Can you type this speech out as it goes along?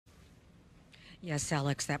Yes,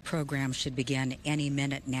 Alex, that program should begin any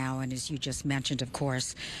minute now. And as you just mentioned, of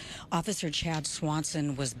course, Officer Chad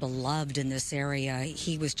Swanson was beloved in this area.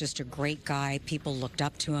 He was just a great guy. People looked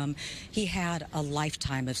up to him. He had a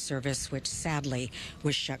lifetime of service, which sadly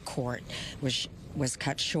was was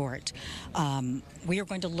cut short. We are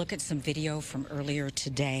going to look at some video from earlier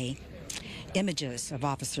today. Images of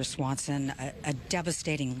Officer Swanson, a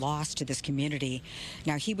devastating loss to this community.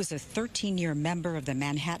 Now, he was a 13-year member of the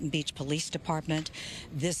Manhattan Beach Police Department.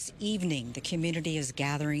 This evening, the community is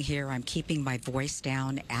gathering here. I'm keeping my voice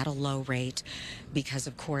down at a low rate because,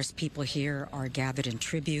 of course, people here are gathered in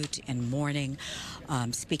tribute and mourning,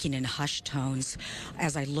 speaking in hushed tones.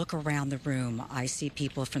 As I look around the room, I see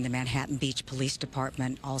people from the Manhattan Beach Police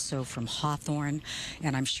Department, also from Hawthorne,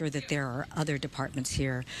 and I'm sure that there are other departments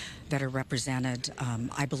here that are represented.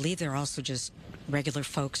 I believe there are also just regular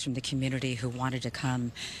folks from the community who wanted to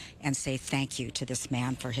come and say thank you to this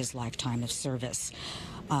man for his lifetime of service.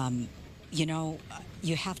 You know,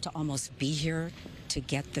 you have to almost be here to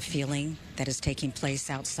get the feeling that is taking place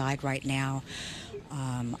outside right now.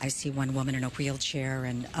 I see one woman in a wheelchair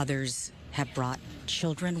and others have brought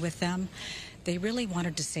children with them. They really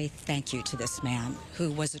wanted to say thank you to this man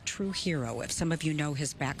who was a true hero. If some of you know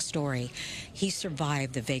his backstory, he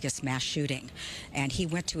survived the Vegas mass shooting, and he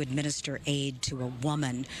went to administer aid to a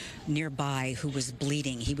woman nearby who was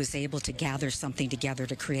bleeding. He was able to gather something together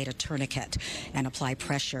to create a tourniquet and apply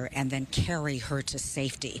pressure and then carry her to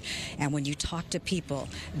safety. And when you talk to people,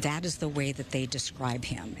 that is the way that they describe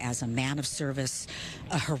him, as a man of service,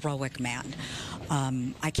 a heroic man.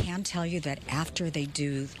 I can tell you that after they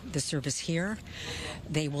do the service here,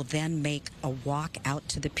 they will then make a walk out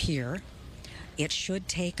to the pier. It should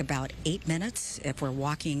take about 8 minutes if we're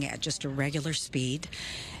walking at just a regular speed.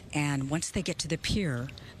 And once they get to the pier,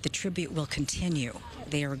 the tribute will continue.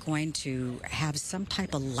 They are going to have some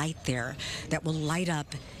type of light there that will light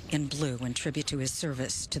up in blue in tribute to his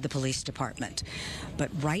service to the police department. But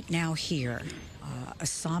right now here, a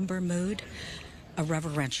somber mood, a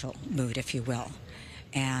reverential mood, if you will.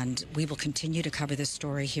 And we will continue to cover this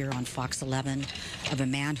story here on Fox 11 of a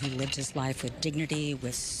man who lived his life with dignity,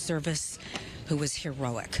 with service, who was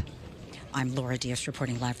heroic. I'm Laura Diaz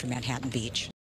reporting live from Manhattan Beach.